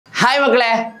Hi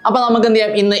Makale, അപ്പോൾ നമുക്ക് എന്ത്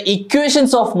ചെയ്യാം ഇന്ന്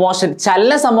equations of motion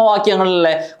ചലന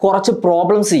സമവാക്യങ്ങളിലെ കുറച്ച്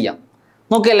പ്രോബ്ലംസ് ചെയ്യാം.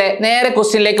 നോക്കല്ലേ നേരെ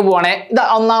ക്വസ്റ്റ്യനിലേക്ക് പോവാണേ. ഇത്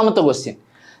ഒന്നാമത്തെ question.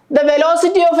 The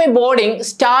velocity of a body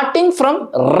starting from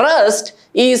rest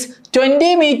is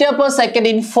 20 meter per second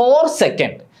in 4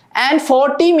 seconds and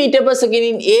 40 meter per second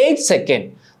in 8 seconds.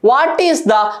 What is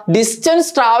the distance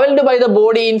traveled by the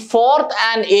body in 4th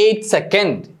and 8th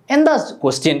second? എന്താ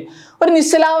question? ഒരു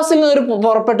നിശ്ചലാവസ്ഥയിൽ നിന്ന് ഒരു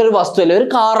പുറപ്പെട്ട ഒരു വസ്തുവല്ലേ, ഒരു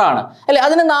കാറാണ് അല്ലെ,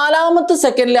 അതിന് 4ാമത്തെ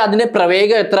സെക്കൻഡിൽ അതിന്റെ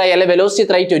പ്രവേഗം എത്രയായി അല്ലെ, വെലോസിറ്റി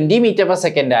എത്രയായി? 20 മീറ്റർ പെർ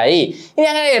സെക്കൻഡ് ആയി. ഇനി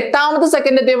അങ്ങനെ 8ാമത്തെ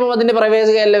സെക്കൻഡ് എത്തിയപ്പോൾ അതിന്റെ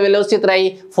പ്രവേഗം അല്ലെ വെലോസിറ്റി എത്രയായി?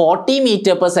 40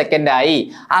 മീറ്റർ പെർ സെക്കൻഡ് ആയി.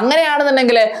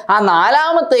 അങ്ങനെയാണെന്നുണ്ടെങ്കിൽ ആ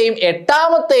 4ാമത്തെയും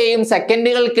 8ാമത്തെയും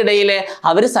സെക്കൻഡുകൾക്കിടയിൽ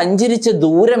അവർ സഞ്ചരിച്ച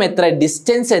ദൂരം എത്ര,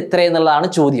 ഡിസ്റ്റൻസ് എത്ര എന്നുള്ളതാണ്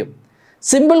ചോദ്യം.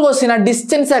 സിമ്പിൾ ക്വസ്റ്റ്യൻ ആണ്,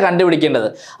 ഡിസ്റ്റൻസ് കണ്ടുപിടിക്കേണ്ടത്.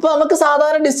 അപ്പോൾ നമുക്ക്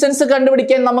സാധാരണ ഡിസ്റ്റൻസ്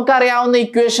കണ്ടുപിടിക്കാൻ നമുക്കറിയാവുന്ന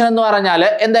ഇക്വേഷൻ എന്ന് പറഞ്ഞാൽ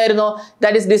എന്തായിരുന്നു?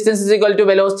 That is distance is equal to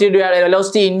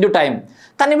velocity into time.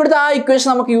 കാരണം ഇവിടുത്തെ ആ ഇക്വേഷൻ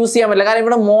നമുക്ക് യൂസ് ചെയ്യാൻ പറ്റില്ല, കാരണം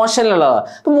ഇവിടെ മോഷനിലുള്ളത്.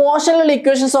 അപ്പോൾ മോഷനിലുള്ള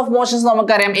ഇക്വേഷൻസ് ഓഫ് മോഷൻസ്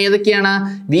നമുക്കറിയാം ഏതൊക്കെയാണ്?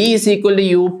 v is equal to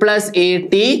u plus A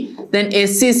T, then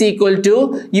s is equal to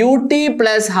u T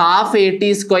plus half A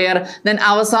T square, then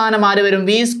അവസാനം ആര് വരും?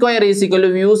 v square is equal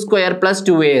to u square plus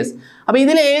 2as. അപ്പോൾ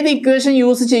ഇതിൽ ഏത് equation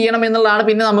use ചെയ്യണം എന്നുള്ളതാണ്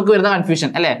പിന്നെ നമുക്ക് വരുന്ന കൺഫ്യൂഷൻ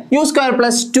അല്ലേ. u square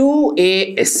plus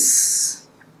 2as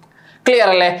clear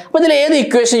അല്ലേ? അപ്പോൾ ഇതിൽ ഏത്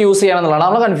ഇക്വേഷൻ യൂസ് ചെയ്യണം എന്നുള്ളതാണ്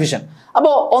നമ്മുടെ കൺഫ്യൂഷൻ.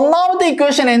 അപ്പോൾ ഒന്നാമത്തെ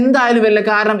ഇക്വേഷൻ എന്തായാലും വരില്ല,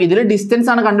 കാരണം ഇതിൽ ഡിസ്റ്റൻസ്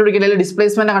ആണ് കണ്ടുപിടിക്കുന്നത്,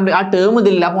 ഡിസ്പ്ലേസ്മെന്റ് ആ ടേം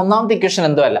ഇതില്ല. അപ്പോൾ ഒന്നാമത്തെ ഇക്വേഷൻ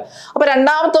എന്തോ അല്ല. അപ്പോൾ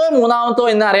രണ്ടാമത്തോ മൂന്നാമത്തോ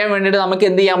എന്ന് അറിയാൻ വേണ്ടിയിട്ട് നമുക്ക്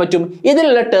എന്ത് ചെയ്യാൻ പറ്റും?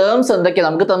 ഇതിലുള്ള ടേംസ് എന്തൊക്കെയാണ്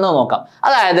നമുക്ക് തന്നു നോക്കാം.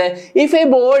 അതായത് if A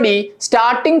body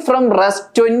starting from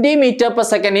rest 20 metre per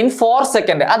second in 4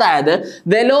 second, അതായത്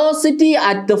വെലോസിറ്റി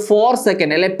അറ്റ് 4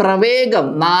 സെക്കൻഡ് അല്ലെ, പ്രവേഗം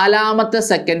 4ാമത്തെ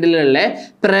സെക്കൻഡിലുള്ള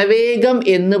പ്രവേഗം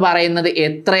എന്ന് പറയുന്നത്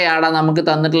എത്രയാണ് നമുക്ക്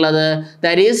തന്നിട്ടുള്ളത്?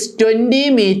 That is 20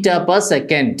 metre per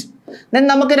second.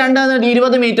 നമുക്ക് രണ്ടാമത്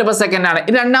 20 മീറ്റർ പെർ സെക്കൻഡ് ആണ്.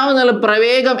 രണ്ടാമത്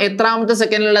പ്രവേഗം എത്രാമത്തെ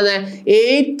സെക്കൻഡിലുള്ളത്?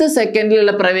 8th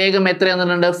സെക്കൻഡിലുള്ള പ്രവേഗം എത്ര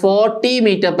തന്നിട്ടുണ്ട്? 40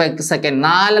 metre per second,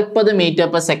 40 metre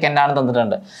per second ആണ്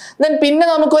തന്നിട്ടുണ്ട്. പിന്നെ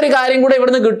നമുക്കൊരു കാര്യം കൂടെ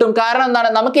ഇവിടുന്ന് കിട്ടും. കാരണം എന്താണ്?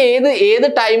 നമുക്ക് ഏത്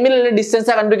ടൈമിലുള്ള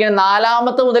ഡിസ്റ്റൻസ് കണ്ടുപിടിക്കുന്നത്?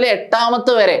 4ാമത്തെ മുതൽ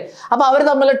 8ാമത്തെ വരെ. അപ്പൊ അവർ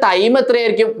തമ്മിലുള്ള ടൈം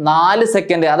എത്രയായിരിക്കും? 4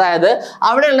 സെക്കൻഡ്. അതായത്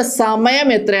അവിടെയുള്ള സമയം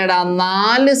എത്രയാണ്?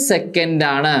 4 സെക്കൻഡ്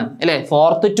ആണ് അല്ലെ.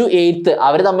 4th to 8th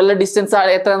അവർ തമ്മിലുള്ള ഡിസ്റ്റൻസ്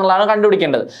എത്ര എന്നുള്ളതാണ്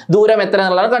കണ്ടുപിടിക്കേണ്ടത്, ദൂരം എത്ര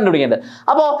എന്നുള്ളതാണ് കണ്ടുപിടിക്കേണ്ടത്.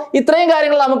 അപ്പോൾ ഇത്രയും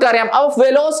കാര്യങ്ങൾ നമുക്കറിയാം. അപ്പോൾ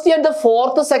velocity at the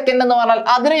 4th second എന്ന് പറഞ്ഞാൽ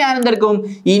അതിന് ഞാൻ എന്തെടുക്കും?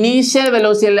 ഇനീഷ്യൽ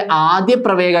വെലോസിറ്റി ആദ്യ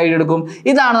പ്രവേഗമായിട്ട് എടുക്കും.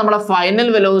 ഇതാണ് നമ്മുടെ final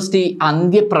velocity,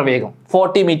 അന്ത്യപ്രവേഗം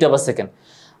 40 metre per second.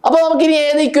 അപ്പോൾ നമുക്ക് ഇനി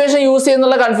ഏത് ഇക്വേഷൻ യൂസ്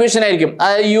ചെയ്യുന്നുള്ള കൺഫ്യൂഷൻ ആയിരിക്കും.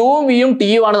 അതായത് യുവും വിയും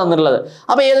ടിയും ആണ് തന്നിട്ടുള്ളത്.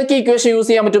 അപ്പോൾ ഏതൊക്കെ ഇക്വേഷൻ യൂസ്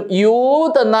ചെയ്യാൻ പറ്റും? യു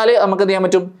തന്നാൽ നമുക്ക് എന്ത് ചെയ്യാൻ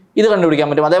പറ്റും? ഇത് കണ്ടുപിടിക്കാൻ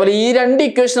പറ്റും. അതേപോലെ ഈ രണ്ട്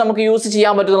ഇക്വേഷൻ നമുക്ക് യൂസ്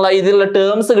ചെയ്യാൻ പറ്റുന്നുള്ള ഇതിലുള്ള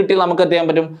ടേംസ് കിട്ടിയാൽ നമുക്ക് എന്ത് ചെയ്യാൻ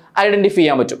പറ്റും? ഐഡന്റിഫൈ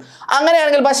ചെയ്യാൻ പറ്റും.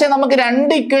 അങ്ങനെയാണെങ്കിൽ പക്ഷേ നമുക്ക്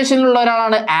രണ്ട് ഇക്വേഷനിലുള്ള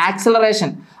ഒരാളാണ് ആക്സലറേഷൻ.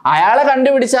 അയാളെ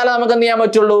കണ്ടുപിടിച്ചാലേ നമുക്ക് എന്ത് ചെയ്യാൻ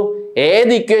പറ്റുള്ളൂ?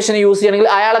 ഏത് ഇക്വേഷൻ യൂസ് ചെയ്യണമെങ്കിൽ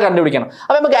അയാളെ കണ്ടുപിടിക്കണം.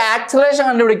 അപ്പൊ നമുക്ക് ആക്സലറേഷൻ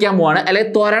കണ്ടുപിടിക്കാൻ പോവാണ്,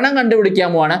 അല്ലെങ്കിൽ ത്വരണം കണ്ടുപിടിക്കാൻ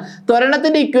പോവാണ്.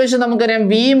 ത്വരണത്തിന്റെ ഇക്വേഷൻ നമുക്കറിയാം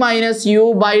v minus U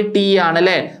by T ആണ്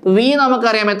അല്ലെ. v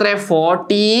നമുക്കറിയാം എത്ര?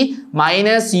 40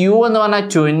 മൈനസ് യു എന്ന് പറഞ്ഞാൽ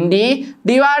 20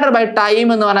 ഡിവൈഡഡ് ബൈ ടൈം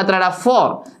എന്ന് പറഞ്ഞാൽ എത്രയാണ്? 4.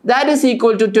 That is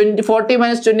equal to 40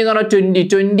 minus 20 എന്ന് പറഞ്ഞാൽ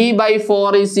 20 ബൈ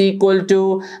 4 ഈസ് ഈക്വൽ ടു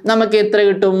നമുക്ക് എത്ര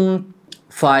കിട്ടും?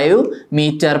 5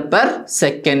 മീറ്റർ പെർ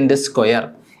സെക്കൻഡ് സ്ക്വയർ.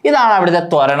 ഇതാണ് അവിടുത്തെ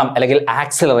ത്വരണം അല്ലെങ്കിൽ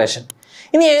ആക്സലറേഷൻ.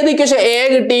 ഇനി ഏത് ഇക്വേഷൻ? എ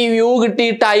കിട്ടി, യു കിട്ടി,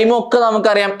 ടൈമും ഒക്കെ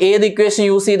നമുക്കറിയാം. ഏത് ഇക്വേഷൻ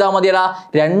യൂസ് ചെയ്താൽ മതിയടാ?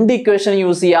 രണ്ട് ഇക്വേഷൻ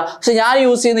യൂസ് ചെയ്യുക. പക്ഷെ ഞാൻ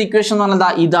യൂസ് ചെയ്യുന്ന ഇക്വേഷൻ എന്ന്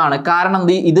പറഞ്ഞാൽ ഇതാണ്. കാരണം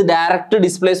ഇത് ഡയറക്റ്റ്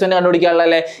ഡിസ്പ്ലേസ്മെന്റ്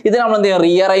കണ്ടുപിടിക്കാനുള്ളതല്ലേ. ഇത് നമ്മൾ എന്ത് ചെയ്യുക?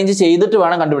 റീഅറേഞ്ച് ചെയ്തിട്ട്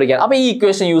വേണം കണ്ടുപിടിക്കാൻ. അപ്പൊ ഈ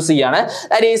ഇക്വേഷൻ യൂസ് ചെയ്യാണ്.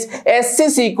 That is S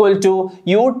is equal to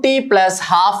you T plus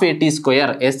half A T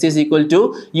square. S is equal to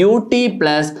you T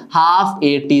plus half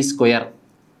A T square.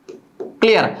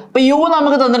 Clear? അപ്പൊ യു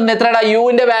നമുക്ക് തന്നിട്ടുണ്ട്. എത്രയാണ്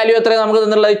യുവിന്റെ വാല്യൂ? എത്ര നമുക്ക്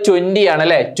തന്നിട്ടുള്ളത്? 20 ആണ്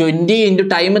അല്ലെ. 20 ഇൻറ്റു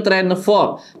ടൈം എത്രയായിരുന്നു? 4.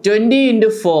 20 into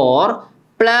 4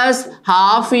 plus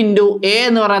half into A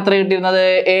എന്ന് പറഞ്ഞാൽ എത്ര കിട്ടിയിരുന്നത്?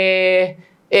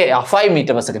 5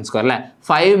 മീറ്റർ പെർ സെക്കൻഡ് സ്ക്വയർ അല്ലെ.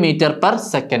 5 metre per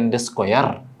second square.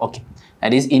 Okay,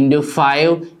 that is into 5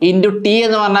 into t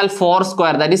എന്ന് പറഞ്ഞാൽ 4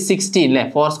 സ്ക്വയർ, that is 16 അല്ലേ.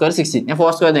 4 സ്ക്വയർ 16. ഞാൻ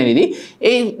 4 സ്ക്വയർ എഴുതി.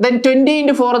 then 20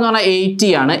 into 4 എന്ന് പറഞ്ഞാൽ 80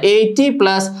 ആണ്. 80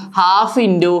 plus half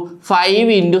into 5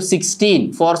 into 16,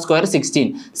 4 square 16.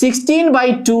 16 by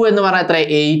 2 എന്ന് പറഞ്ഞാൽ എത്ര?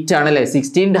 8 ആണ് അല്ലേ.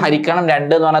 16 ഹരിക്കണം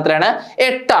 2 എന്ന് പറഞ്ഞാൽ എത്രയാണ്?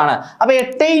 8 ആണ്. അപ്പോൾ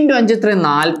 8 ഇൻറ്റു 5 എത്ര?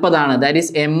 40 ആണ്. That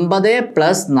is 80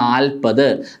 plus 40.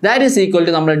 That is equal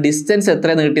to നമ്മുടെ ഡിസ്റ്റൻസ്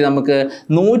എത്രയെന്ന് കിട്ടി നമുക്ക്?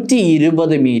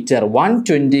 120 മീറ്റർ,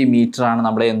 120 മീറ്റർ ആണ്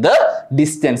നമ്മുടെ എന്ത്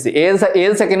ഡിസ്റ്റൻസ്. ഏത്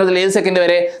സെക്കൻഡ് മുതൽ ഏത് സെക്കൻഡ്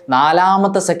വരെ?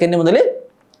 4ാമത്തെ സെക്കൻഡ് മുതൽ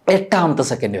 8ാമത്തെ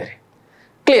സെക്കൻഡ് വരെ.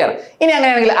 ക്ലിയർ? ഇനി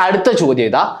അങ്ങനെയാണെങ്കിൽ അടുത്ത ചോദ്യം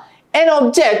ഇതാ. An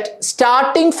object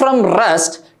starting from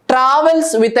rest travels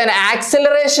with an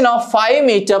acceleration of 5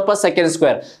 meter per second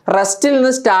square. റെസ്റ്റിൽ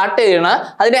നിന്ന് സ്റ്റാർട്ട് ചെയ്യണം,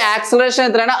 അതിന്റെ ആക്സലറേഷൻ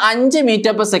എത്രയാണ്? 5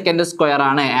 meter per second square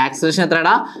ആണ്. ആക്സലറേഷൻ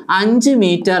എത്രയാണ്? 5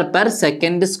 meter per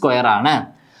second square ആണ്.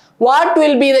 What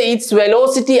will be its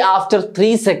velocity after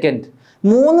 3 seconds?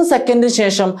 3 സെക്കൻഡിന്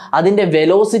ശേഷം അതിന്റെ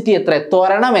velocity എത്ര,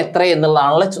 ത്വരണം എത്ര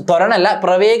എന്നുള്ളതാണ്, ത്വരണമല്ല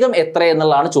പ്രവേഗം എത്ര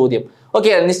എന്നുള്ളതാണ് ചോദ്യം.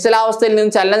 ഓക്കെ, നിശ്ചലാവസ്ഥയിൽ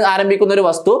നിന്ന് ചലനം ആരംഭിക്കുന്ന ഒരു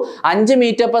വസ്തു 5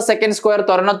 meter per second square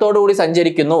ത്വരണത്തോടു കൂടി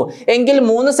സഞ്ചരിക്കുന്നു എങ്കിൽ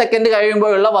 3 സെക്കൻഡ്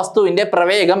കഴിയുമ്പോഴുള്ള വസ്തുവിന്റെ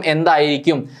പ്രവേഗം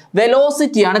എന്തായിരിക്കും?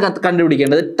 വെലോസിറ്റി ആണ്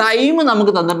കണ്ടുപിടിക്കേണ്ടത്. ടൈം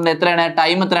നമുക്ക് തന്നിട്ടുണ്ട്, എത്രയാണ്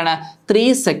ടൈം? എത്രയാണ്?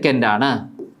 3 സെക്കൻഡ് ആണ്.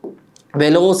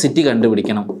 വെലോസിറ്റി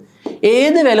കണ്ടുപിടിക്കണം.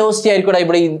 ഏത് വെലോസിറ്റി ആയിരിക്കും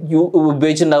ഇവിടെ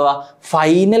ഉപയോഗിച്ചിട്ടുണ്ടാവുക?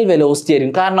 ഫൈനൽ വെലോസിറ്റി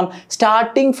ആയിരിക്കും. കാരണം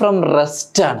സ്റ്റാർട്ടിങ് ഫ്രം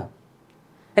റെസ്റ്റ് ആണ്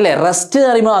അല്ലേ? റെസ്റ്റ് എന്ന്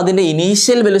പറയുമ്പോൾ അതിൻ്റെ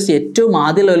ഇനീഷ്യൽ വെലോസിറ്റി, ഏറ്റവും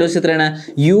ആദ്യമുള്ള വെലോസിറ്റി എത്രയാണ്?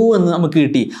 യു എന്ന് നമുക്ക്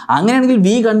കിട്ടി. അങ്ങനെയാണെങ്കിൽ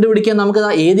വി കണ്ടുപിടിക്കാൻ നമുക്ക്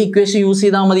ഏത് ഇക്വേഷൻ യൂസ്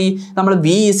ചെയ്താൽ മതി? നമ്മൾ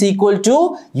V is equal to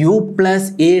you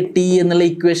plus A T എന്നുള്ള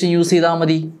ഇക്വേഷൻ യൂസ് ചെയ്താൽ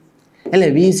മതി അല്ലേ?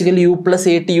 V is equal U plus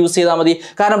A T use ചെയ്താൽ മതി.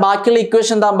 കാരണം ബാക്കിയുള്ള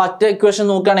ഇക്വേഷൻ എന്താ? മറ്റേ ഇക്വേഷൻ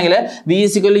നോക്കുകയാണെങ്കിൽ V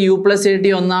is equal U plus A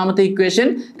T ഒന്നാമത്തെ ഇക്വേഷൻ,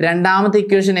 രണ്ടാമത്തെ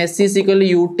equation S is equal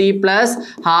U T plus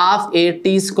half A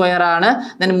T square ആണ്.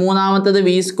 ദെൻ മൂന്നാമത്തത്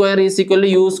V square is equal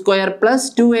U square plus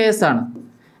 2as ആണ്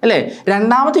അല്ലേ?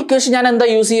 രണ്ടാമത്തെ ഇക്വേഷൻ ഞാൻ എന്താ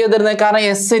യൂസ് ചെയ്തിരുന്നത്? കാരണം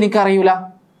എസ് എനിക്കറിയില്ല,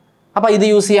 അപ്പൊ ഇത്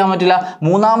യൂസ് ചെയ്യാൻ പറ്റില്ല.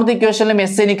 മൂന്നാമത്തെ ഇക്വേഷനിലും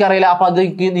എസ് എനിക്കറിയില്ല, അപ്പൊ അത്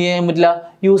ചെയ്യാൻ പറ്റില്ല,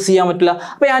 യൂസ് ചെയ്യാൻ പറ്റില്ല.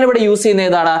 അപ്പൊ ഞാനിവിടെ യൂസ് ചെയ്യുന്ന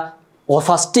ഏതാണ്?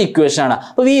 ഫസ്റ്റ് ഇക്വേഷൻ ആണ്.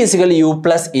 അപ്പോൾ V is equal U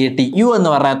plus A T. U എന്ന്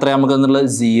പറഞ്ഞാൽ എത്ര നമുക്ക് എന്നുള്ളത്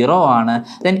 0 ആണ്.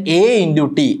 Then A into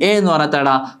T, A എന്ന് പറഞ്ഞാൽ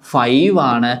എത്രടാ? 5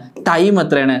 ആണ്. ടൈം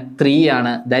എത്രയാണ്? 3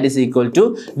 ആണ്. That is equal to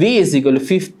V is equal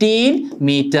 15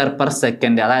 meter per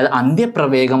second. അതായത്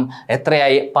അന്ത്യപ്രവേഗം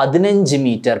എത്രയായി? 15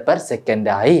 meter per second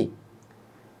ആയി.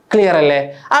 ക്ലിയർ അല്ലേ?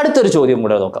 അടുത്തൊരു ചോദ്യം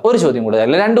കൂടെ നോക്കാം. ഒരു ചോദ്യം കൂടെ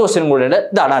അല്ല, 2 ക്വസ്റ്റ്യൻ കൂടെ ഉണ്ട്.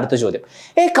 ഇതാണ് അടുത്ത ചോദ്യം.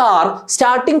 A car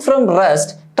starting from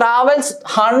rest travels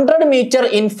 100 meter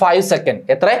in 5 seconds.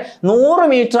 എത്ര? 100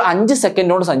 meter 5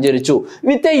 സെക്കൻഡ് കൊണ്ട് സഞ്ചരിച്ചു.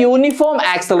 With a uniform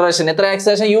acceleration. എത്ര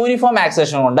ആക്സലറേഷൻ? യൂണിഫോം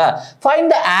ആക്സലറേഷൻ കൊണ്ട്.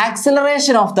 Find the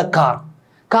acceleration of the car.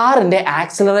 കാറിന്റെ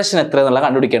ആക്സലറേഷൻ എത്ര എന്നുള്ള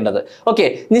കണ്ടുപിടിക്കേണ്ടത്. ഓക്കെ,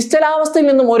 നിശ്ചലാവസ്ഥയിൽ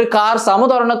നിന്നും ഒരു കാർ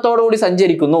സമത്വരണത്തോടുകൂടി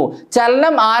സഞ്ചരിക്കുന്നു.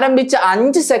 ചലനം ആരംഭിച്ച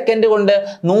 5 സെക്കൻഡ് കൊണ്ട്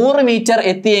 100 മീറ്റർ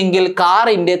എത്തിയെങ്കിൽ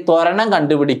കാറിന്റെ ത്വരണം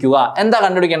കണ്ടുപിടിക്കുക. എന്താ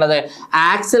കണ്ടുപിടിക്കേണ്ടത്?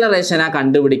 ആക്സലറേഷനാ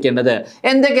കണ്ടുപിടിക്കേണ്ടത്.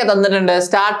 എന്തൊക്കെ തന്നിട്ടുണ്ട്?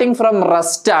 സ്റ്റാർട്ടിംഗ് ഫ്രം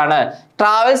റെസ്റ്റ് ആണ്.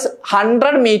 Travels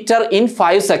 100 meter in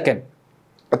 5 seconds.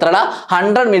 എത്രടാ?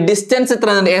 100 distance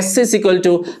എത്ര? S is equal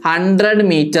to 100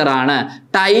 meter ആണ്.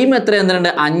 ടൈം എത്ര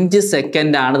തന്നിട്ടുണ്ട്? 5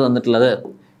 സെക്കൻഡ് ആണ് തന്നിട്ടുള്ളത്.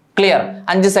 ക്ലിയർ?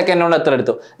 5 സെക്കൻഡ് കൊണ്ട് എത്ര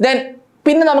എടുത്തു? ദെൻ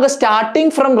പിന്നെ നമുക്ക്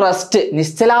സ്റ്റാർട്ടിംഗ് ഫ്രം റെസ്റ്റ്,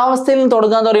 നിശ്ചലാവസ്ഥയിൽ നിന്ന്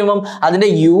തുടങ്ങാന്ന് പറയുമ്പോൾ അതിന്റെ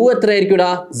യു എത്ര ആയിരിക്കും?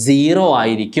 0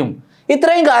 ആയിരിക്കും.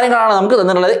 ഇത്രയും കാര്യങ്ങളാണ് നമുക്ക്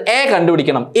തന്നിട്ടുള്ളത്. എ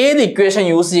കണ്ടുപിടിക്കണം. ഏത് ഇക്വേഷൻ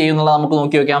യൂസ് ചെയ്യുന്നുള്ളത് നമുക്ക്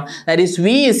നോക്കി നോക്കാം. That is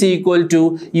V is equal to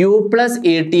you plus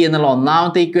A T എന്നുള്ള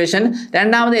ഒന്നാമത്തെ ഇക്വേഷൻ,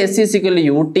 രണ്ടാമത് S is equal to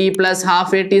you T plus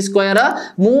half A T square,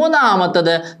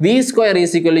 മൂന്നാമത്തത് V square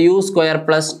is equal to you square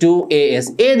plus 2as.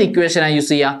 ഏത് ഇക്വേഷനാണ്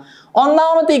use ചെയ്യുക?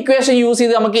 ഒന്നാമത്തെ equation use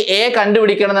ചെയ്ത് നമുക്ക് A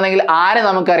കണ്ടുപിടിക്കണം എന്നുണ്ടെങ്കിൽ ആരെ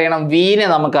നമുക്കറിയണം? വിനെ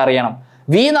നമുക്കറിയണം.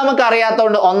 വി നമുക്ക്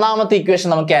അറിയാത്തതുകൊണ്ട് ഒന്നാമത്തെ ഇക്വേഷൻ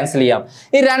നമുക്ക് ക്യാൻസൽ ചെയ്യാം.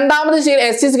 ഈ രണ്ടാമത്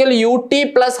S is equal to you T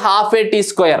plus half A T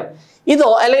square, ഇതോ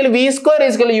അല്ലെങ്കിൽ V square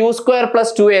is equal to you square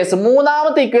plus 2as.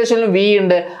 മൂന്നാമത്തെ ഇക്വേഷനിൽ വി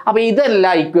ഉണ്ട്. അപ്പൊ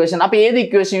ഇതല്ല ഇക്വേഷൻ. അപ്പൊ ഏത്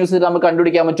ഇക്വേഷൻ യൂസ് ചെയ്ത് നമുക്ക്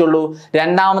കണ്ടുപിടിക്കാൻ പറ്റുള്ളൂ?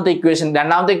 രണ്ടാമത്തെ ഇക്വേഷൻ.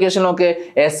 രണ്ടാമത്തെ ഇക്വേഷൻ നമുക്ക്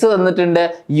എസ് തന്നിട്ടുണ്ട്,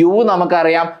 യു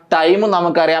നമുക്കറിയാം, ടൈമും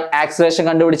നമുക്കറിയാം, ആക്സലറേഷൻ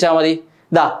കണ്ടുപിടിച്ചാൽ മതി.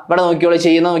 ഇതാ ഇവിടെ നോക്കിയോളൂ,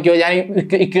 ചെയ്യുന്ന നോക്കിയോ. ഞാൻ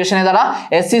ഇക്വേഷൻ ഏതാടാ?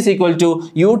 S is equal to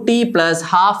you T plus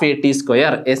half A T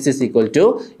square. S is equal to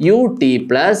you T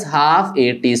plus half A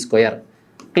T square.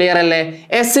 Clear അല്ലേ?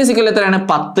 എസ് ഈസ് ഈക്വൽ എത്രയാണ്?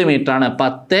 10 മീറ്റർ ആണ്.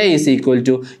 10 ഈസ് ഈക്വൽ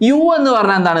ടു യു എന്ന്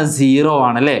പറഞ്ഞാൽ എന്താണ്? 0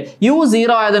 ആണ് അല്ലേ? U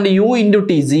 0 ആയതുകൊണ്ട് U into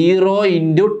T, 0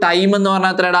 into time എന്ന്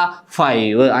പറഞ്ഞാൽ എത്രയാടാ?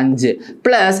 5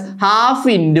 plus half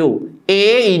into A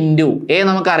into A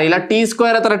നമുക്കറിയില്ല, ടി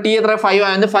സ്ക്വയർ എത്ര? ടി എത്ര? 5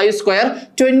 ആയതുകൊണ്ട് 5 സ്ക്വയർ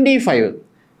 25.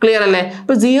 ക്ലിയർ അല്ലേ?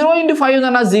 അപ്പൊ 0 ഇൻറ്റു 5 എന്ന്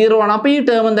പറഞ്ഞാൽ 0 ആണ്. അപ്പൊ ഈ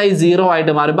ടേം എന്തായി? 0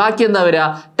 ആയിട്ട് മാറി. ബാക്കി എന്താ വരിക?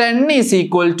 10 is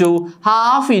equal to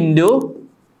half into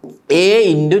A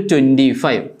into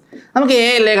 25. നമുക്ക് എ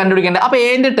അല്ലേ കണ്ടുപിടിക്കേണ്ടത്. അപ്പൊ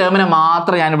എന്റെ ടേമിനെ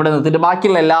മാത്രം ഞാൻ ഇവിടെ നിർത്തിയിട്ട്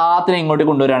ബാക്കിയുള്ള എല്ലാത്തിനെയും ഇങ്ങോട്ട്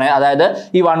കൊണ്ടുവരികയാണ്. അതായത്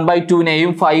ഈ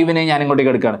 1/2നെയും 5നെയും ഞാൻ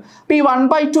ഇങ്ങോട്ടേക്ക് എടുക്കുകയാണ്. അപ്പൊ ഈ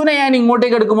 1/2നെ ഞാൻ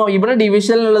ഇങ്ങോട്ടേക്ക് എടുക്കുമ്പോൾ ഇവിടെ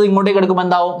ഡിവിഷനിലുള്ളത് ഇങ്ങോട്ടേക്ക് എടുക്കുമ്പോൾ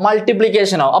എന്താവും?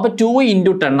 മൾട്ടിപ്ലിക്കേഷൻ ആവും. അപ്പൊ 2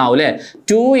 × 10 ആവും അല്ലേ?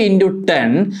 2 ×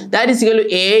 10 that is equal to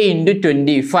A into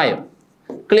 25.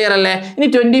 Clear അല്ലേ? ഇനി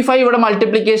 25 ഇവിടെ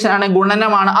മൾട്ടിപ്ലിക്കേഷൻ ആണ്,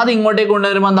 ഗുണനമാണ്. അത് ഇങ്ങോട്ടേക്ക്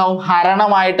കൊണ്ടുവരുമ്പോൾ എന്താവും?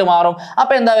 ഹരണമായിട്ട് മാറും.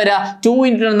 അപ്പൊ എന്താ വരിക? 2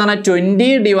 into എന്താണ് 20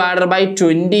 divided by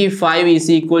 25 is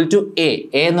equal to a.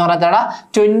 a എന്ന് പറഞ്ഞാൽ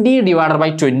 20 divided by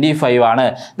 25 ആണ്.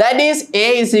 That is a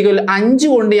is equal to 5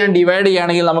 കൊണ്ട് ഞാൻ ഡിവൈഡ്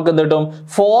ചെയ്യുകയാണെങ്കിൽ നമുക്ക് എന്ത് കിട്ടും?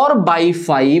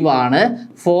 4/5 ആണ്.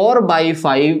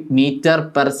 4/5 meter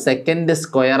per second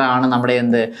square ആണ് നമ്മുടെ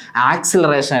എന്ത്?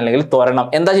 ആക്സിലറേഷൻ അല്ലെങ്കിൽ ത്വരണം.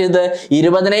 എന്താ ചെയ്തത്?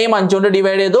 20നെയും 5 കൊണ്ട്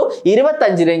ഡിവൈഡ് ചെയ്തു,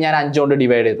 25നെയും ഞാൻ 5 കൊണ്ട്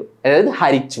ഡിവൈഡ് ചെയ്തു, അതായത്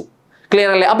ഹരിച്ചു. ക്ലിയർ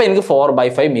അല്ലേ? അപ്പൊ എനിക്ക്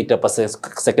 4/5 meter per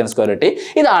second square കിട്ടി.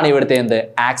 ഇതാണ് ഇവിടുത്തെ എന്ത്?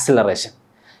 ആക്സിലറേഷൻ.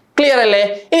 ക്ലിയർ അല്ലേ?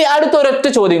 ഇനി അടുത്ത ഒരൊറ്റ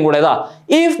ചോദ്യം കൂടെ ഇതാ.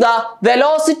 If the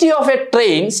velocity of a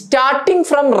train starting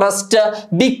from rest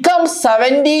becomes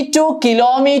 72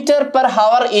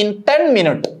 km/h in 10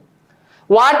 minutes,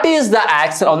 what is the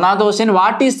ഒന്നാമത്തെ question,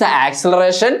 what is the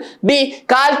acceleration? B,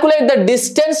 calculate the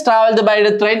distance traveled by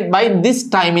the train by this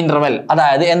time interval.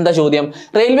 അതായത് എന്താ ചോദ്യം?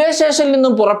 Railway സ്റ്റേഷനിൽ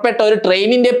നിന്നും പുറപ്പെട്ട ഒരു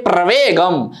ട്രെയിനിന്റെ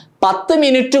പ്രവേഗം 10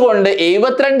 minute കൊണ്ട്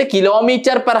 72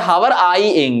 km/h ആയി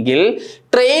എങ്കിൽ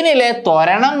ട്രെയിനിലെ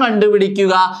ത്വരണം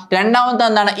കണ്ടുപിടിക്കുക. രണ്ടാമത്തെ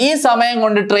എന്താണ്? ഈ സമയം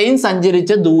കൊണ്ട് ട്രെയിൻ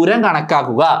സഞ്ചരിച്ച ദൂരം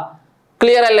കണക്കാക്കുക.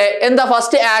 ക്ലിയർ അല്ലേ? എന്താ?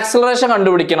 ഫസ്റ്റ് ആക്സിലറേഷൻ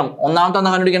കണ്ടുപിടിക്കണം. ഒന്നാമത്തെ എന്താ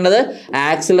കണ്ടുപിടിക്കേണ്ടത്?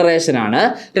 ആക്സിലറേഷൻ ആണ്.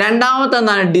 രണ്ടാമത്തെ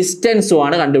എന്താണ്? ഡിസ്റ്റൻസും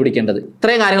ആണ് കണ്ടുപിടിക്കേണ്ടത്.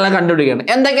 ഇത്രയും കാര്യങ്ങളാണ്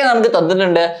കണ്ടുപിടിക്കേണ്ടത്. എന്തൊക്കെയാണ് നമുക്ക്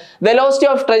തന്നിട്ടുണ്ട്? Velocity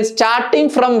of train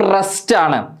starting from rest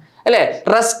ആണ് അല്ലെ?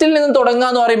 റെസ്റ്റിൽ നിന്ന് തുടങ്ങുക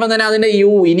എന്ന് പറയുമ്പോൾ തന്നെ അതിന്റെ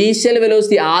ഇനീഷ്യൽ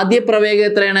വെലോസിറ്റി, ആദ്യ പ്രവേഗം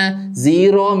എത്രയാണ്?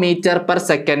 0 meter per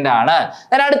second ആണ്.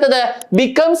 അടുത്തത്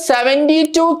ബിക്കം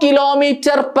 72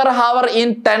 km/h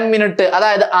in 10 minutes.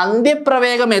 അതായത്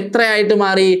അന്ത്യപ്രവേഗം എത്രയായിട്ട്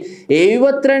മാറി?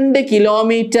 72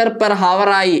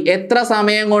 km/h ആയി. എത്ര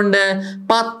സമയം കൊണ്ട്?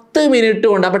 10 മിനിറ്റ്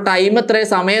കൊണ്ട്. അപ്പൊ ടൈം എത്ര?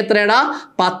 സമയം എത്രയാടാ?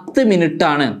 10 മിനിറ്റ്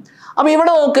ആണ്. അപ്പൊ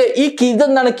ഇവിടെ നോക്ക്, ഈ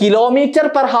ഇതെന്താണ്?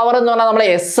 km/h എന്ന് പറഞ്ഞാൽ നമ്മളെ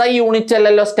SI യൂണിറ്റ്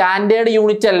അല്ലല്ലോ, സ്റ്റാൻഡേർഡ്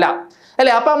യൂണിറ്റ് അല്ല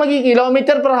അല്ലെ? അപ്പൊ നമുക്ക് ഈ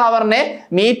km/h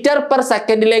മീറ്റർ പെർ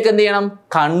സെക്കൻഡിലേക്ക് എന്ത് ചെയ്യണം?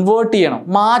 കൺവേർട്ട് ചെയ്യണം,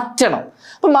 മാറ്റണം.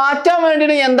 അപ്പൊ മാറ്റാൻ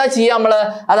വേണ്ടിയിട്ട് എന്താ ചെയ്യാം നമ്മള്?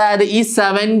 അതായത് ഈ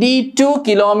 72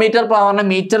 km/h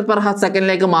മീറ്റർ പെർ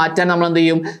സെക്കൻഡിലേക്ക് മാറ്റാൻ നമ്മൾ എന്ത്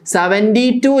ചെയ്യും?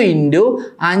 72 into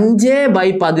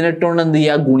 5/18 കൊണ്ട് എന്ത്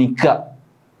ചെയ്യുക? ഗുണിക്കുക.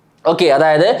 ഓക്കെ,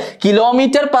 അതായത്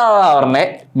km/h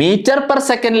മീറ്റർ പെർ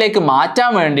സെക്കൻഡിലേക്ക് മാറ്റാൻ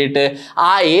വേണ്ടിയിട്ട് ആ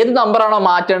ഏത് നമ്പറാണോ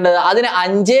മാറ്റേണ്ടത് അതിനെ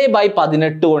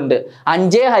 5/18 കൊണ്ട്,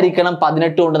 5 ഹരിക്കണം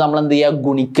 18 കൊണ്ട് നമ്മൾ എന്ത് ചെയ്യുക?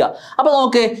 ഗുണിക്കുക. അപ്പൊ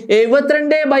നോക്ക്,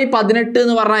 72/18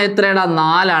 എന്ന് പറഞ്ഞാൽ എത്രയാണ്?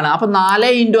 4 ആണ്. അപ്പൊ 4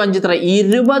 into 5 എത്ര?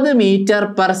 20 meter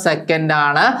per second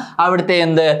ആണ് അവിടുത്തെ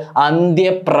എന്ത്?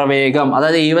 അന്ത്യപ്രവേഗം.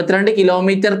 അതായത് 72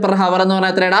 km/h എന്ന് പറഞ്ഞാൽ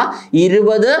എത്രയാണ്?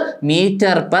 20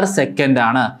 meter per second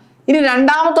ആണ്. ഇനി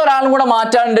രണ്ടാമത്തെ ഒരാളും കൂടെ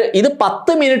മാറ്റാണ്ട്. ഇത്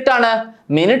 10 മിനിറ്റ് ആണ്.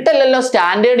 മിനിറ്റ് അല്ലല്ലോ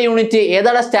സ്റ്റാൻഡേർഡ് യൂണിറ്റ്.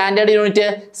 ഏതാണ് സ്റ്റാൻഡേർഡ് യൂണിറ്റ്?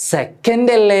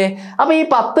 സെക്കൻഡ് അല്ലേ? അപ്പൊ ഈ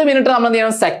 10 മിനിറ്റ് നമ്മൾ എന്ത്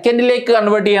ചെയ്യണം? സെക്കൻഡിലേക്ക്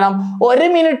കൺവേർട്ട് ചെയ്യണം. 1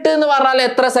 മിനിറ്റ് എന്ന് പറഞ്ഞാൽ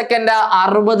എത്ര സെക്കൻഡാ?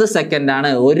 60 സെക്കൻഡ്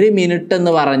ആണ്. 1 മിനിറ്റ്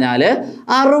എന്ന് പറഞ്ഞാൽ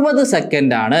 60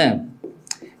 സെക്കൻഡ് ആണ്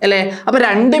അല്ലേ? അപ്പൊ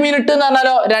 2 മിനിറ്റ് എന്ന്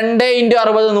പറഞ്ഞാലോ 2 into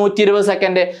 60 120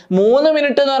 സെക്കൻഡ്. 3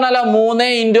 മിനിറ്റ് എന്ന് പറഞ്ഞാലോ 3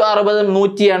 into 60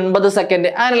 180 സെക്കൻഡ്.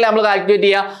 അങ്ങനെയല്ലേ നമ്മൾ കാൽക്കുലേറ്റ്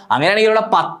ചെയ്യുക. അങ്ങനെയാണെങ്കിൽ ഇവിടെ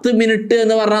 10 മിനിറ്റ്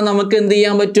എന്ന് പറഞ്ഞാൽ നമുക്ക് എന്ത്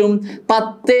ചെയ്യാൻ പറ്റും?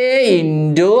 10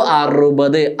 into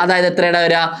 60, അതായത് എത്രയുടെ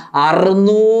വരിക?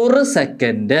 600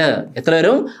 സെക്കൻഡ്. എത്ര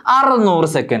വരും? 600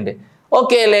 സെക്കൻഡ്.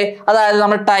 ഓക്കെ അല്ലേ? അതായത്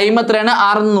നമ്മുടെ ടൈം എത്രയാണ്?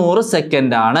 600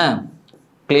 സെക്കൻഡ് ആണ്.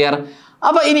 ക്ലിയർ?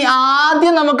 അപ്പൊ ഇനി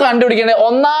ആദ്യം നമുക്ക് കണ്ടുപിടിക്കേണ്ടത്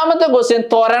ഒന്നാമത്തെ ക്വസ്റ്റ്യൻ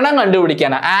ത്വരണം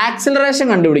കണ്ടുപിടിക്കാനാ, ആക്സിലറേഷൻ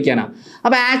കണ്ടുപിടിക്കാനാ.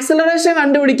 അപ്പൊ ആക്സിലറേഷൻ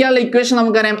കണ്ടുപിടിക്കാനുള്ള ഇക്വേഷൻ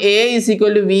നമുക്കറിയാം, a is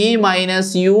equal to v minus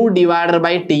u divided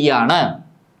by t ആണ്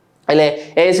അല്ലെ?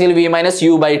 a is equal to v minus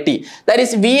u by t. That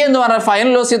is v എന്ന് പറഞ്ഞാൽ ഫൈനൽ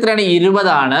വെലോസിറ്റി എത്രയാണ്?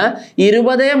 20 ആണ്.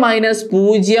 20 മൈനസ്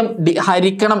 0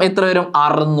 ഹരിക്കണം എത്ര വരും?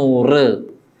 600.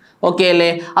 ഓക്കെ അല്ലേ?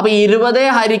 അപ്പൊ 20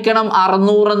 ഹരിക്കണം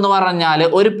 600 എന്ന് പറഞ്ഞാൽ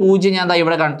ഒരു 0 ഞാൻ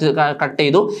ഇവിടെ കട്ട്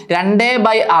ചെയ്തു.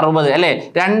 2/60 അല്ലെ?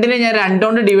 2നെ ഞാൻ 2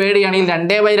 കൊണ്ട് ഡിവൈഡ് ചെയ്യുകയാണെങ്കിൽ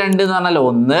 2/2 എന്ന് പറഞ്ഞാൽ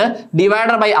 1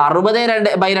 ഡിവൈഡഡ് ബൈ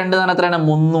 60/2 എന്ന് പറഞ്ഞാൽ എത്രയാണ്?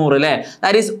 300 അല്ലെ?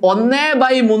 That is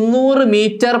 1/300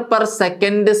 metre per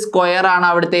second square ആണ്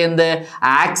അവിടുത്തെ എന്ത്?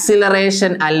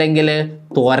 ആക്സിലറേഷൻ അല്ലെങ്കിൽ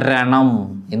ത്വരണം.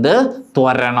 ഇത്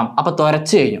ത്വരണം. അപ്പൊ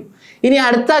ത്വരച്ചു കഴിഞ്ഞു. ഇനി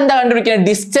അടുത്ത എന്താ കണ്ടുപിടിക്കണം?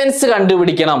 ഡിസ്റ്റൻസ്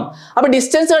കണ്ടുപിടിക്കണം. അപ്പൊ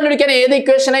ഡിസ്റ്റൻസ് കണ്ടുപിടിക്കാൻ ഏത്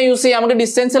ഇക്വേഷനെ യൂസ് ചെയ്യാം? നമുക്ക്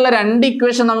ഡിസ്റ്റൻസ് ഉള്ള 2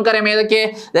 ഇക്വേഷൻ നമുക്കറിയാം. ഏതൊക്കെ?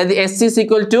 അതായത് s is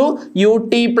equal to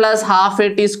ut plus half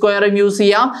at square use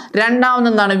ചെയ്യാം. രണ്ടാമത്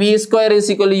എന്താണ്? v square is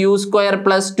equal to u square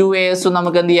plus 2as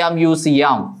നമുക്ക് എന്ത് ചെയ്യാം? യൂസ്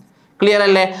ചെയ്യാം. ക്ലിയർ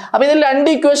അല്ലേ? അപ്പൊ ഇതിൽ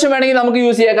 2 ഇക്വേഷൻ വേണമെങ്കിൽ നമുക്ക്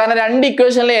യൂസ് ചെയ്യാം. കാരണം 2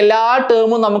 ഇക്വേഷനിലെ എല്ലാ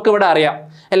ടേമും നമുക്ക് ഇവിടെ അറിയാം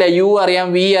അല്ലെ? u അറിയാം,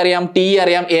 v അറിയാം, t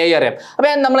അറിയാം, a അറിയാം. അപ്പൊ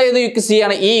നമ്മൾ ഏത് യൂസ്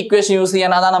ചെയ്യാണ്? ഈ ഇക്വേഷൻ യൂസ്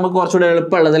ചെയ്യണം. അതാണ് നമുക്ക് കുറച്ചുകൂടെ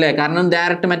എളുപ്പമുള്ളത് അല്ലേ? കാരണം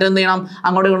ഡയറക്റ്റ് മറ്റെന്ത് ചെയ്യണം?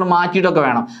 അങ്ങോട്ട് കൊണ്ട് മാറ്റിയിട്ടൊക്കെ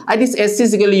വേണം. അത് is s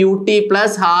is equal to ut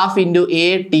plus half into a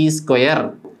t square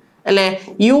അല്ലെ?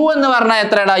 u എന്ന് പറഞ്ഞാൽ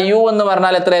എത്രയാടാ? u എന്ന്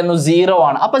പറഞ്ഞാൽ എത്രയായിരുന്നു? 0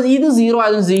 ആണ്. അപ്പൊ ഇത് 0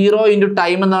 ആയിരുന്നു. 0 into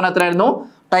ടൈം എന്ന് പറഞ്ഞാൽ എത്രയായിരുന്നു?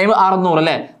 ടൈം 600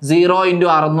 അല്ലേ 0 into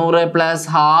 600 plus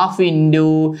half into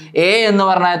A എന്ന്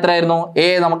പറഞ്ഞാൽ എത്രയായിരുന്നു എ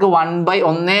നമുക്ക്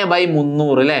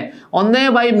 1/300 അല്ലേ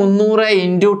 1/300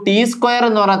 ഇൻറ്റു ടി സ്ക്വയർ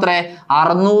എന്ന് പറഞ്ഞാൽ എത്ര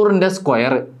 600ന്റെ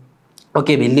സ്ക്വയർ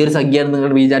ഓക്കെ വലിയൊരു സംഖ്യയാണ്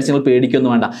നിങ്ങൾ വിചാരിച്ച് നിങ്ങൾ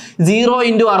പേടിക്കൊന്നും വേണ്ട 0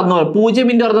 into 600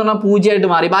 0 into 600 പറഞ്ഞാൽ 0 ആയിട്ട്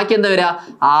മാറി ബാക്കി എന്താ വരിക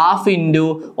ഹാഫ് ഇൻറ്റു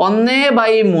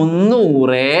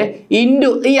 1/300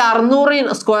 ഇൻറ്റു ഈ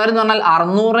 600 സ്ക്വയർ എന്ന് പറഞ്ഞാൽ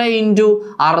 600 ഇൻറ്റു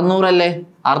 600 അല്ലേ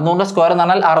 600ന്റെ സ്ക്വയർ എന്ന്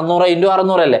പറഞ്ഞാൽ 600 ഇൻറ്റു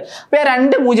 600 അല്ലേ അപ്പോൾ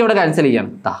 2 0 ഇവിടെ ക്യാൻസൽ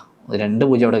ചെയ്യണം 2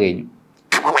 0 ഇവിടെ കഴിഞ്ഞു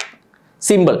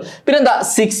സിമ്പിൾ പിന്നെന്താ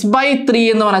 6/3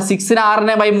 എന്ന് പറഞ്ഞാൽ 6നെ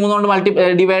 6നെ 3 കൊണ്ട്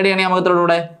ഡിവൈഡ് ചെയ്യണമെങ്കിൽ നമുക്ക് എത്ര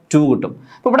ഇവിടെ 2 കിട്ടും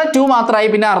അപ്പോൾ ഇവിടെ 2 മാത്രമായി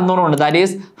പിന്നെ 600 ഉണ്ട് that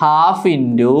is half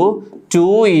into 2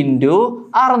 into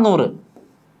 600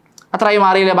 അത്രയായി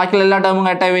മാറിയില്ലേ ബാക്കിയുള്ള എല്ലാ ടേമും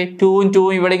കേട്ടായി 2ഉം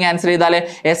 2ഉം ഇവിടെ ക്യാൻസൽ ചെയ്താലേ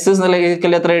എസ്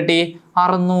എത്ര കിട്ടി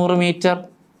 600 മീറ്റർ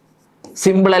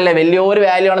സിമ്പിൾ അല്ലേ വലിയൊരു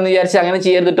വാല്യൂ ആണെന്ന് വിചാരിച്ച് അങ്ങനെ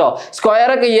ചെയ്യരുത് കേട്ടോ സ്ക്വയർ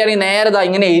ഒക്കെ ചെയ്യുകയാണെങ്കിൽ നേരെ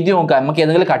ഇങ്ങനെ എഴുതി നോക്കാം നമുക്ക്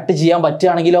എന്തെങ്കിലും കട്ട് ചെയ്യാൻ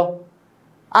പറ്റുകയാണെങ്കിലോ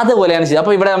അതുപോലെയാണ് ചെയ്തത്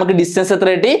അപ്പോൾ ഇവിടെ നമുക്ക് ഡിസ്റ്റൻസ് എത്ര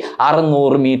കിട്ടി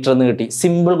 600 മീറ്റർ എന്ന് കിട്ടി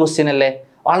സിമ്പിൾ ക്വസ്റ്റ്യൻ അല്ലേ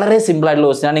വളരെ സിമ്പിൾ ആയിട്ടുള്ള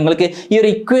ക്വസ്റ്റ്യൻ ആണ് നിങ്ങൾക്ക് ഈ ഒരു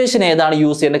ഇക്വേഷൻ ഏതാണ്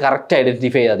യൂസ് ചെയ്യേണ്ടത് കറക്റ്റ്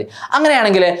ഐഡന്റിഫൈ ചെയ്താൽ മതി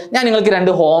അങ്ങനെയാണെങ്കിൽ ഞാൻ നിങ്ങൾക്ക്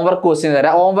 2 ഹോംവർക്ക് ക്വസ്റ്റ്യൻ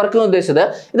തരാം ഹോംവർക്ക് എന്ന് ഉദ്ദേശിച്ചത്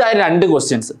ഇതായത് 2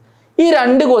 ക്വസ്റ്റ്യൻസ് ഈ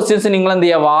 2 ക്വസ്റ്റ്യൻസ് നിങ്ങൾ എന്ത്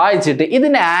ചെയ്യുക വായിച്ചിട്ട്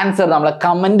ഇതിന്റെ ആൻസർ നമ്മളെ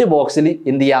കമന്റ് ബോക്സിൽ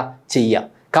എന്ത് ചെയ്യുക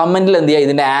കമന്റിൽ എന്ത് ചെയ്യുക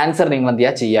ഇതിന്റെ ആൻസർ നിങ്ങൾ എന്ത്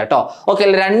ചെയ്യുക ചെയ്യുക കേട്ടോ ഓക്കെ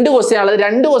അല്ലെ 2 ക്വസ്റ്റ്യൻ ഉള്ളത്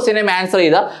 2 ക്വസ്റ്റ്യനും ആൻസർ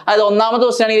ചെയ്താൽ അതായത് ഒന്നാമത്തെ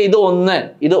ക്വസ്റ്റ്യൻ ആണെങ്കിൽ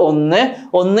ഇത്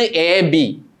ഒന്ന് എ ബി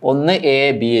ഒന്ന് എ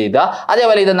ബി ചെയ്താൽ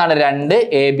അതേപോലെ ഇതെന്താണ് 2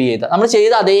 എ ബി ചെയ്താൽ നമ്മൾ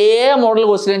ചെയ്ത അതേ മോഡൽ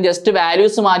ക്വസ്റ്റ്യൻ ജസ്റ്റ്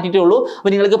വാല്യൂസ് മാറ്റിയിട്ടേ ഉള്ളൂ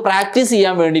അപ്പോൾ നിങ്ങൾക്ക് പ്രാക്ടീസ്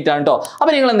ചെയ്യാൻ വേണ്ടിയിട്ടാണ് കേട്ടോ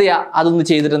അപ്പോൾ നിങ്ങൾ എന്ത് ചെയ്യുക അതൊന്ന്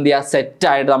ചെയ്തിട്ട് എന്ത് ചെയ്യുക സെറ്റ്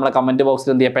ആയിട്ട് നമ്മളെ കമന്റ്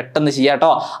ബോക്സിൽ എന്ത് ചെയ്യുക പെട്ടെന്ന് ചെയ്യുക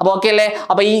കേട്ടോ അപ്പോൾ ഓക്കെ അല്ലേ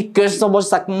അപ്പോൾ ഈ ഇക്വേഷൻസ് ഓഫ്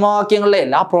സമവാക്യങ്ങളിലെ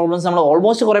എല്ലാ പ്രോബ്ലംസ് നമ്മൾ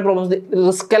ഓൾമോസ്റ്റ് കുറേ പ്രോബ്ലംസ്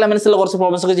റിസ്ക് എലമെന്റ്സിൽ കുറച്ച്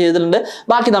പ്രോബ്ലംസ് ഒക്കെ ചെയ്തിട്ടുണ്ട്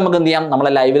ബാക്കി നമുക്ക് എന്ത് ചെയ്യാം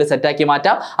നമ്മളെ ലൈവിൽ സെറ്റാക്കി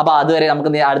മാറ്റാം അപ്പോൾ അതുവരെ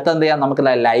നമുക്ക് അടുത്ത എന്ത് ചെയ്യാം നമുക്ക്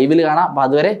ലൈവിൽ കാണാം അപ്പോൾ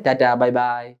അതുവരെ ടാറ്റാ ബൈ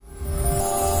ബൈ